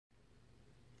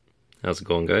How's it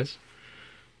going, guys?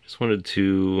 Just wanted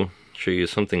to show you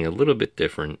something a little bit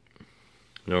different.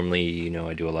 Normally,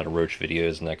 I do a lot of roach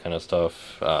videos and that kind of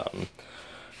stuff, but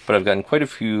I've gotten quite a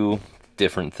few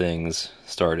different things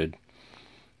started.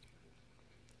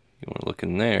 You want to look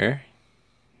in there,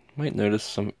 you might notice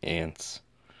some ants.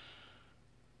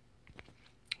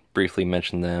 Briefly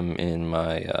mentioned them in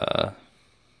my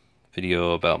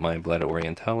video about my Bladda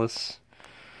orientalis,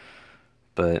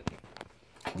 but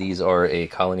these are a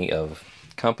colony of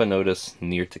Camponotus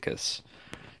nearticus.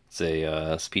 It's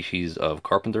a species of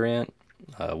carpenter ant,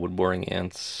 wood-boring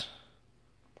ants,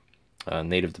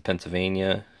 native to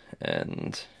Pennsylvania,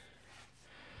 and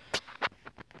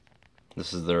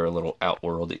this is their little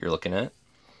outworld that you're looking at.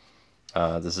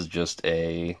 This is just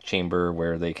a chamber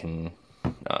where they can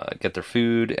get their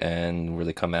food and where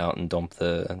they come out and dump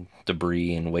the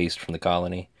debris and waste from the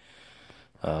colony.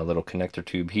 A little connector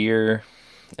tube here,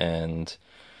 and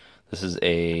this is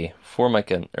a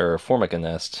formica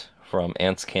nest from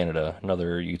AntsCanada,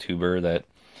 another YouTuber that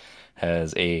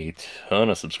has a ton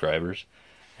of subscribers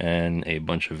and a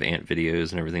bunch of ant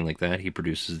videos and everything like that. He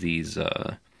produces these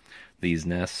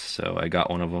nests, so I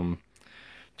got one of them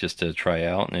just to try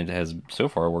out, and it has so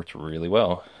far worked really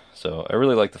well. So I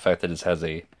really like the fact that it has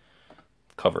a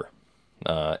cover.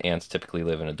 Ants typically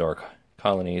live in a dark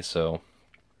colony, so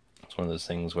it's one of those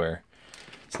things where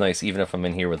it's nice, even if I'm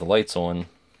in here with the lights on,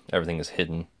 everything is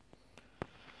hidden.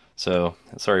 So,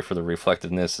 sorry for the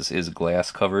reflectiveness, this is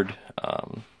glass covered,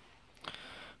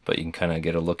 but you can kind of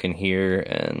get a look in here,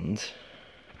 and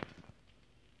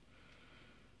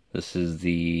this is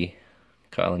the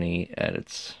colony at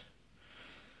its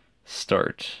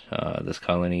start. This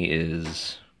colony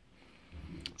is,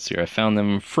 see, I found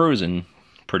them frozen,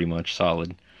 pretty much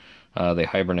solid. They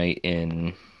hibernate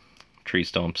in tree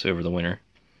stumps over the winter.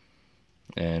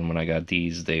 And when I got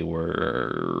these, they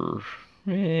were,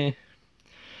 I'm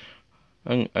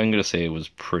gonna say it was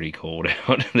pretty cold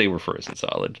out. They were frozen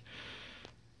solid.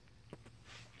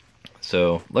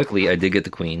 So, luckily, I did get the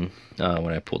queen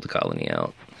when I pulled the colony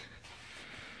out.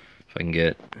 If I can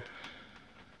get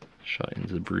a shot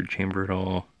into the brood chamber at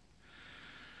all.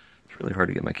 It's really hard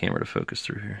to get my camera to focus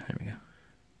through here. There we go.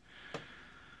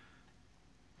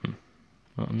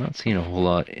 Well, I'm not seeing a whole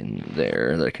lot in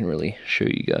there that I can really show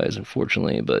you guys,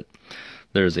 unfortunately, but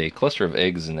there's a cluster of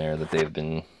eggs in there that they've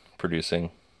been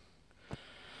producing.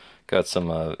 Got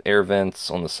some air vents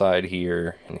on the side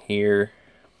here and here,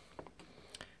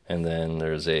 and then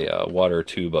there's a water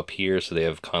tube up here, so they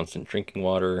have constant drinking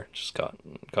water, just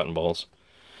cotton balls.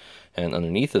 And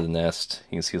underneath of the nest,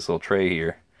 you can see this little tray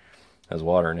here has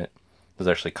water in it. There's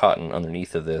actually cotton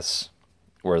underneath of this,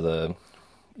 where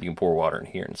you can pour water in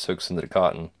here and it soaks into the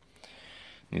cotton.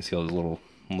 You can see all these little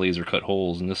laser cut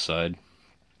holes in this side,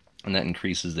 and that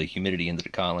increases the humidity into the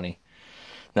colony.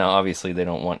 Now obviously they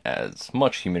don't want as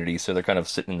much humidity, so they're kind of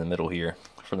sitting in the middle here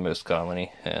for the most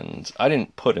colony, and I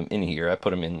didn't put them in here, I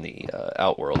put them in the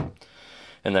outworld,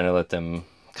 and then I let them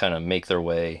kind of make their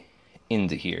way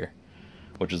into here,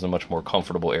 which is a much more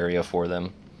comfortable area for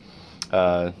them.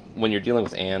 When you're dealing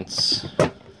with ants,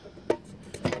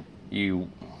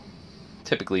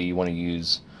 typically you want to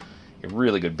use a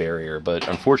really good barrier, but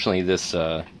unfortunately this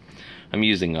I'm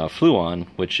using Fluon,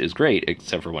 which is great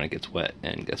except for when it gets wet,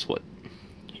 and guess what?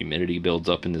 Humidity builds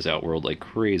up in this outworld like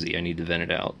crazy. I need to vent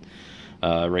it out.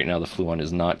 Right now the Fluon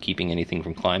is not keeping anything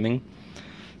from climbing,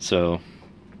 so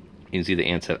you can see the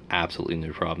ants have absolutely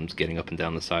no problems getting up and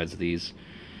down the sides of these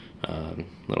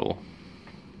little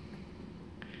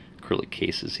acrylic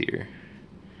cases here.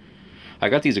 I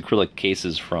got these acrylic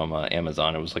cases from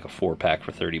Amazon. It was like a 4-pack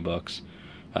for 30 bucks.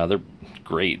 They're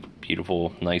great,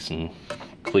 beautiful, nice and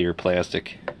clear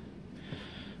plastic.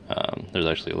 There's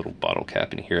actually a little bottle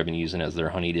cap in here I've been using as their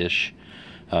honey dish.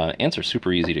 Ants are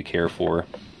super easy to care for.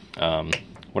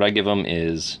 What I give them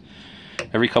is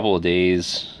every couple of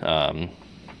days,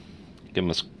 give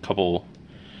them a couple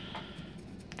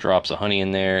drops of honey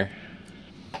in there.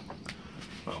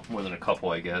 Well, more than a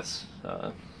couple, I guess.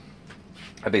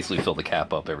 I basically fill the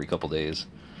cap up every couple days,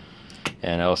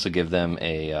 and I also give them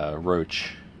a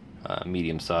roach,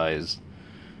 medium-sized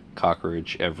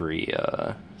cockroach every.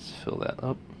 Let's fill that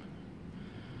up,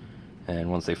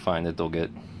 and once they find it, they'll get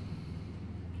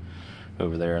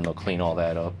over there and they'll clean all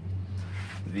that up.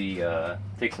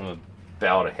 Takes them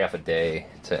about a half a day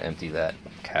to empty that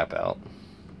cap out,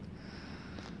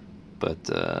 but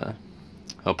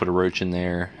I'll put a roach in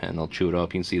there and they'll chew it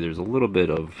up. You can see there's a little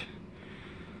bit of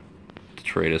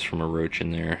detritus from a roach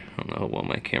in there. I don't know how well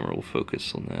my camera will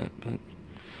focus on that, but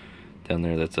down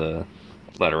there that's a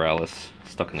lateralis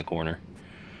stuck in the corner.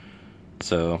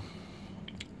 So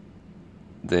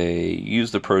They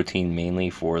use the protein mainly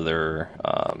for their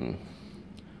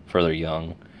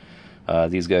young.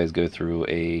 These guys go through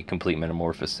a complete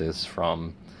metamorphosis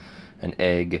from an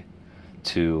egg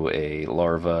to a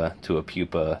larva to a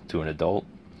pupa to an adult.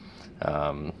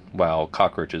 While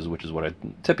cockroaches, which is what I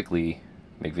typically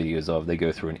make videos of, they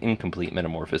go through an incomplete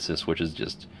metamorphosis, which is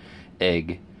just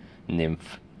egg,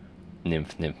 nymph,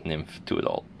 nymph, nymph, nymph to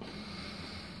adult.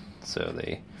 So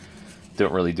they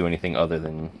don't really do anything other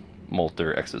than molt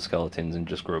their exoskeletons and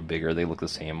just grow bigger. They look the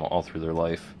same all through their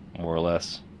life, more or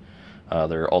less.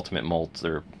 Their ultimate molt,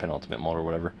 their penultimate molt or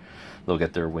whatever, they'll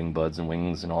get their wing buds and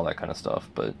wings and all that kind of stuff.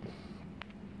 But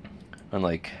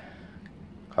unlike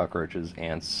cockroaches,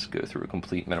 ants go through a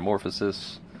complete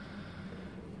metamorphosis.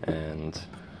 And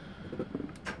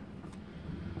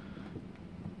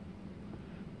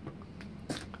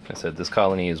like I said, this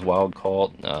colony is wild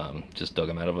caught. Just dug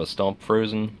them out of a stump,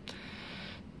 frozen.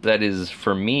 That is,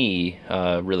 for me,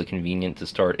 really convenient to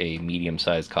start a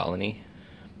medium-sized colony.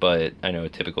 But I know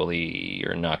typically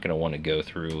you're not going to want to go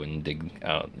through and dig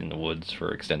out in the woods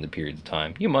for extended periods of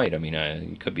time. You might. I mean,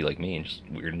 you could be like me and just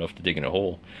weird enough to dig in a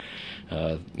hole,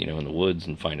 in the woods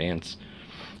and find ants.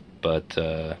 But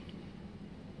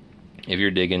if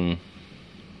you're digging,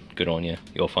 good on you.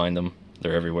 You'll find them.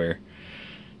 They're everywhere.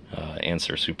 Ants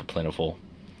are super plentiful.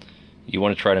 You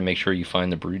want to try to make sure you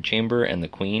find the brood chamber and the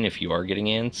queen if you are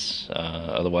getting ants.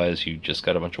 Otherwise, you just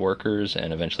got a bunch of workers,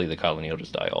 and eventually the colony will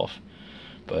just die off.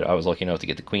 But I was lucky enough to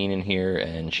get the queen in here,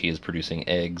 and she is producing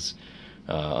eggs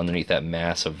underneath that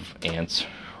mass of ants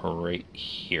right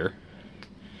here.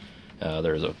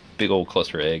 There's a big old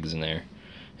cluster of eggs in there,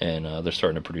 and they're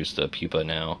starting to produce the pupa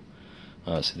now.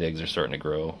 So the eggs are starting to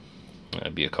grow.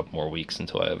 It'll be a couple more weeks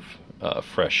until I have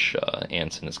fresh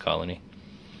ants in this colony.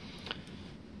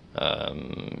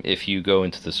 If you go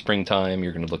into the springtime,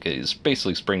 you're going to look at, it's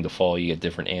basically spring to fall, you get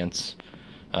different ants.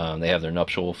 They have their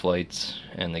nuptial flights,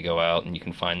 and they go out, and you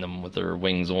can find them with their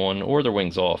wings on or their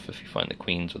wings off. If you find the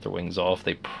queens with their wings off,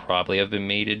 they probably have been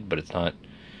mated, but it's not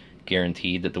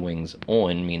guaranteed that the wings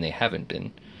on mean they haven't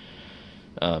been.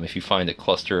 If you find a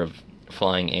cluster of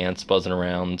flying ants buzzing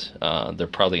around, they're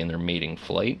probably in their mating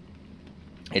flight.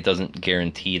 It doesn't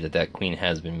guarantee that that queen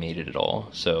has been mated at all,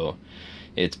 so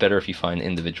it's better if you find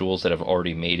individuals that have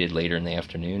already mated later in the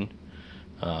afternoon.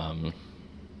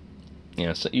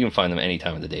 So you can find them any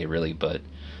time of the day, really, but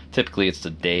typically it's the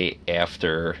day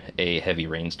after a heavy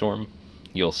rainstorm.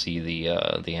 You'll see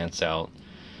the ants out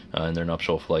in their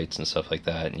nuptial flights and stuff like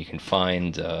that, and you can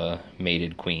find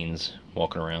mated queens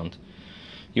walking around.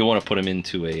 You'll want to put them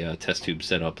into a test tube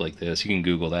setup like this. You can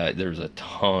Google that. There's a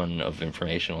ton of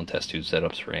information on test tube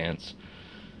setups for ants.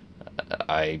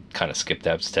 I kind of skipped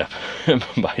that step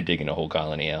by digging a whole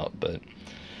colony out, but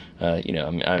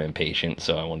I'm impatient,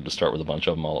 so I wanted to start with a bunch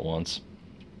of them all at once.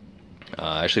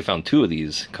 I actually found 2 of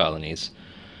these colonies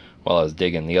while I was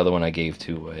digging. The other one I gave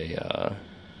to a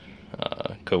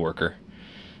co-worker,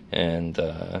 and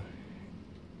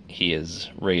he is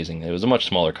raising. It was a much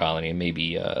smaller colony,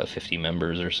 maybe 50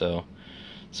 members or so.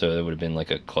 So it would have been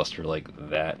like a cluster like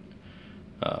that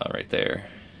right there.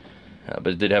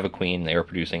 But it did have a queen. They were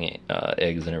producing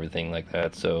eggs and everything like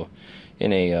that. So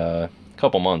in a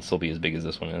couple months, they'll be as big as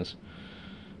this one is.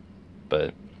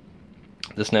 But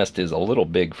this nest is a little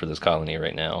big for this colony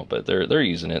right now, but they're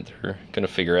using it. They're going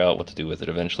to figure out what to do with it.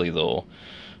 Eventually, they'll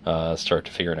start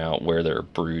to figuring out where their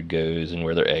brood goes and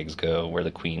where their eggs go, where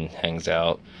the queen hangs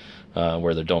out,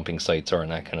 where their dumping sites are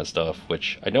and that kind of stuff,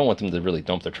 which I don't want them to really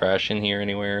dump their trash in here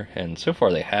anywhere, and so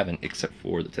far they haven't, except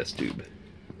for the test tube.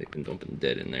 They've been dumping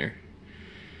dead in there.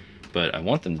 But I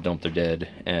want them to dump their dead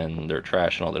and their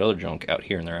trash and all that other junk out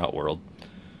here in their outworld.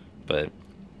 But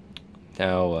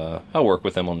now I'll work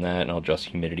with them on that, and I'll adjust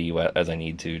humidity as I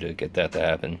need to get that to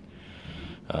happen.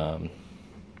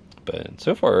 But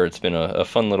so far it's been a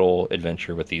fun little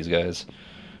adventure with these guys.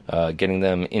 Getting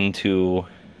them into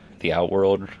the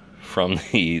outworld from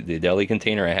the deli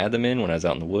container I had them in when I was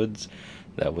out in the woods,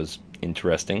 that was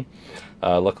interesting.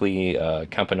 Luckily,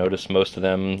 Camponotus, most of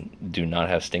them do not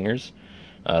have stingers.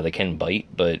 They can bite,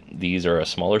 but these are a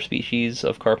smaller species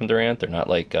of carpenter ant. They're not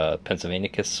like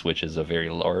Camponotus, which is a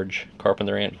very large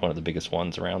carpenter ant, one of the biggest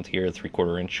ones around here,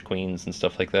 3/4 inch queens and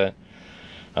stuff like that.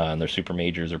 And their super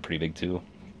majors are pretty big too.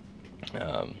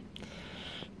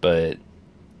 But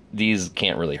these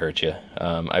can't really hurt you.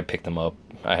 I picked them up.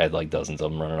 I had like dozens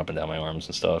of them running up and down my arms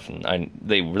and stuff, and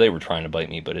they were trying to bite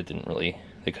me, but it didn't really.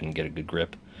 They couldn't get a good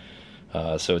grip.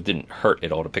 So it didn't hurt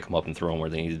at all to pick them up and throw them where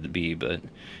they needed to be, but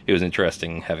it was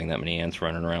interesting having that many ants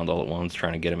running around all at once,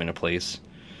 trying to get them into place.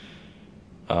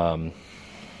 So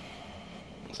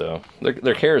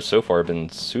their care so far have been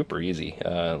super easy.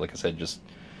 Like I said, just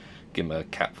give them a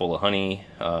cap full of honey,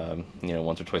 you know,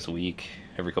 once or twice a week,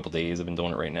 every couple days. I've been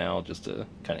doing it right now just to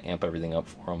kind of amp everything up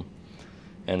for them.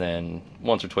 And then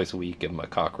once or twice a week, give them a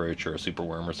cockroach or a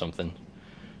superworm or something.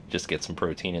 Just get some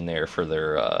protein in there for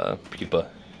their pupa.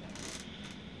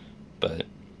 But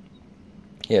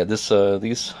yeah,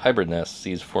 these hybrid nests,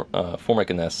 these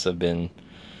formica nests have been,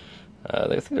 I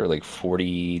think they were like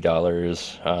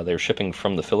 $40. They're shipping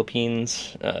from the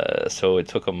Philippines, so it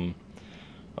took them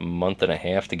a month and a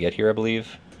half to get here, I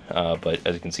believe. But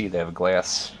as you can see, they have a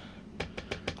glass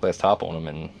top on them,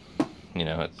 and you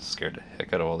know, it scared the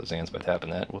heck out of all those ants by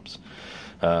tapping that. Whoops.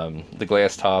 The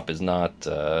glass top is not,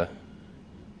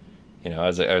 you know, I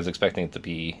was expecting it to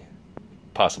be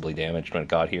possibly damaged when it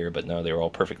got here, but no, they were all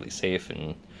perfectly safe,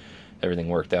 and everything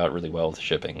worked out really well with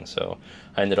shipping. So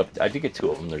I did get 2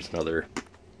 of them. There's another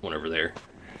one over there,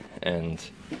 and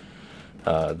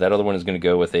that other one is going to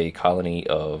go with a colony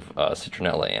of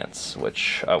citronella ants,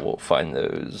 which I will find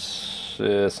those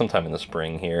sometime in the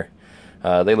spring here.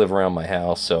 They live around my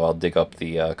house, so I'll dig up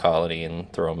the colony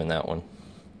and throw them in that one.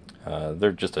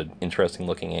 They're just an interesting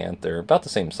looking ant. They're about the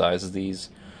same size as these,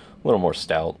 a little more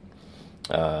stout.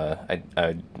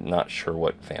 I'm not sure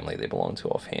what family they belong to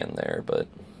offhand there, but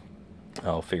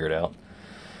I'll figure it out.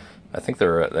 I think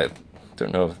they're, I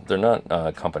don't know, if they're not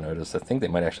Camponotus. I think they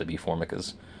might actually be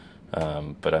formicas,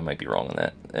 but I might be wrong on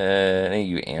that. Any of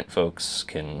you ant folks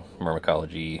can,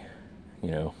 myrmecology,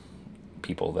 you know,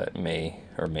 people that may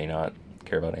or may not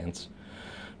care about ants,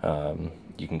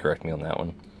 you can correct me on that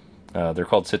one. They're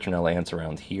called citronella ants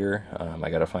around here. I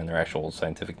gotta find their actual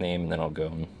scientific name, and then I'll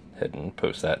go ahead and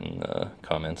post that in the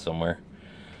comments somewhere.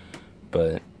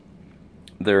 But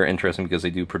they're interesting because they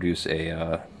do produce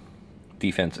a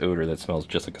defense odor that smells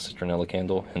just like a citronella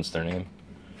candle, hence their name.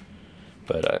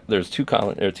 But there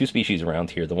are 2 species around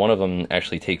here. The one of them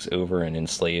actually takes over and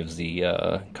enslaves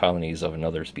the colonies of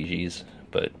another species,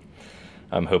 but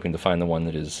I'm hoping to find the one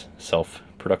that is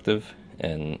self-productive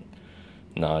and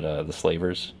not the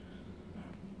slavers.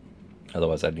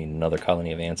 Otherwise, I'd need another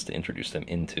colony of ants to introduce them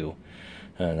into,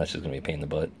 and that's just going to be a pain in the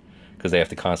butt, because they have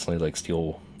to constantly like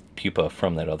steal pupa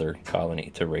from that other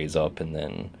colony to raise up and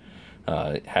then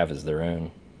have as their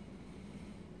own.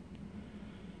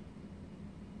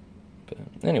 But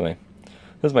anyway,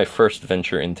 this is my first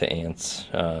venture into ants,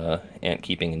 ant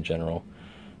keeping in general.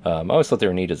 I always thought they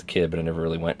were neat as a kid, but I never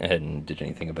really went ahead and did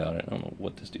anything about it. I don't know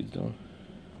what this dude's doing.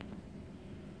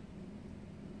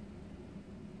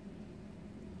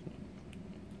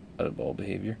 Out of ball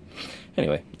behavior.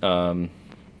 Anyway, yeah,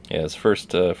 it's first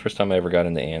time I ever got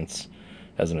into ants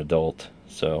as an adult,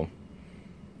 so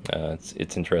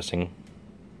it's interesting.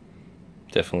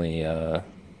 Definitely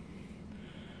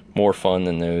more fun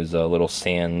than those little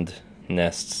sand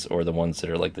nests or the ones that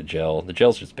are like the gel. The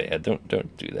gel's just bad.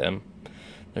 Don't do them.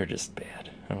 They're just bad.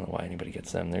 I don't know why anybody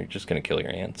gets them. They're just going to kill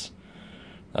your ants.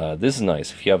 This is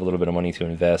nice. If you have a little bit of money to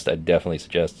invest, I'd definitely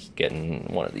suggest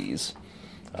getting one of these.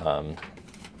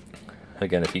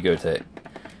 Again, if you go to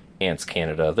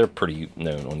AntsCanada, they're pretty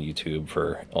known on YouTube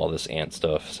for all this ant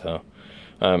stuff. So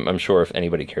I'm sure if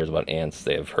anybody cares about ants,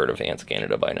 they have heard of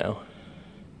AntsCanada by now.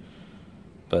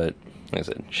 But like I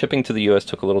said, shipping to the US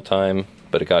took a little time,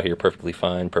 but it got here perfectly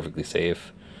fine, perfectly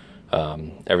safe.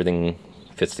 Everything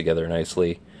fits together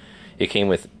nicely. It came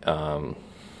with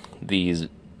these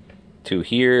 2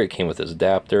 here. It came with this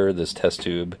adapter, this test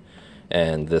tube,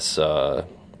 and this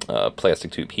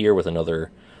plastic tube here with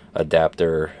another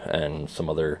adapter and some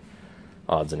other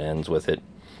odds and ends with it.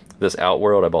 This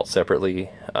Outworld I bought separately.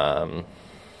 Like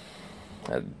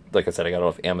I said, I got it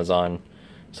off Amazon.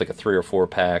 It's like a 3 or 4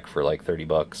 pack for like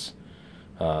 $30.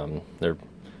 They're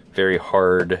very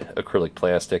hard acrylic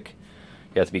plastic.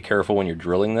 You have to be careful when you're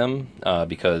drilling them,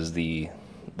 because the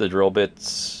drill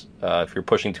bits, if you're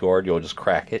pushing too hard, you'll just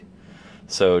crack it.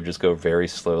 So just go very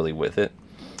slowly with it.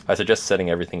 I suggest setting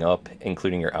everything up,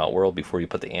 including your Outworld, before you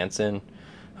put the ants in.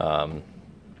 I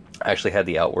actually had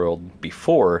the Outworld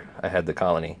before I had the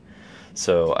colony,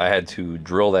 so I had to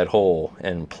drill that hole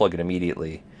and plug it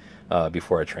immediately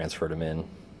before I transferred them in.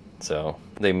 So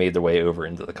they made their way over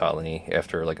into the colony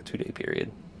after like a 2-day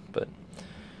period, but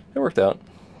it worked out.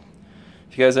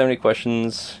 If you guys have any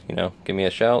questions, you know, give me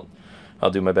a shout.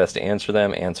 I'll do my best to answer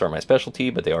them. Ants are my specialty,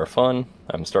 but they are fun.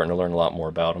 I'm starting to learn a lot more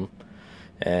about them.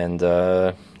 And,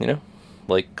 you know,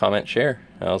 like, comment, share.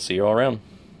 I'll see you all around.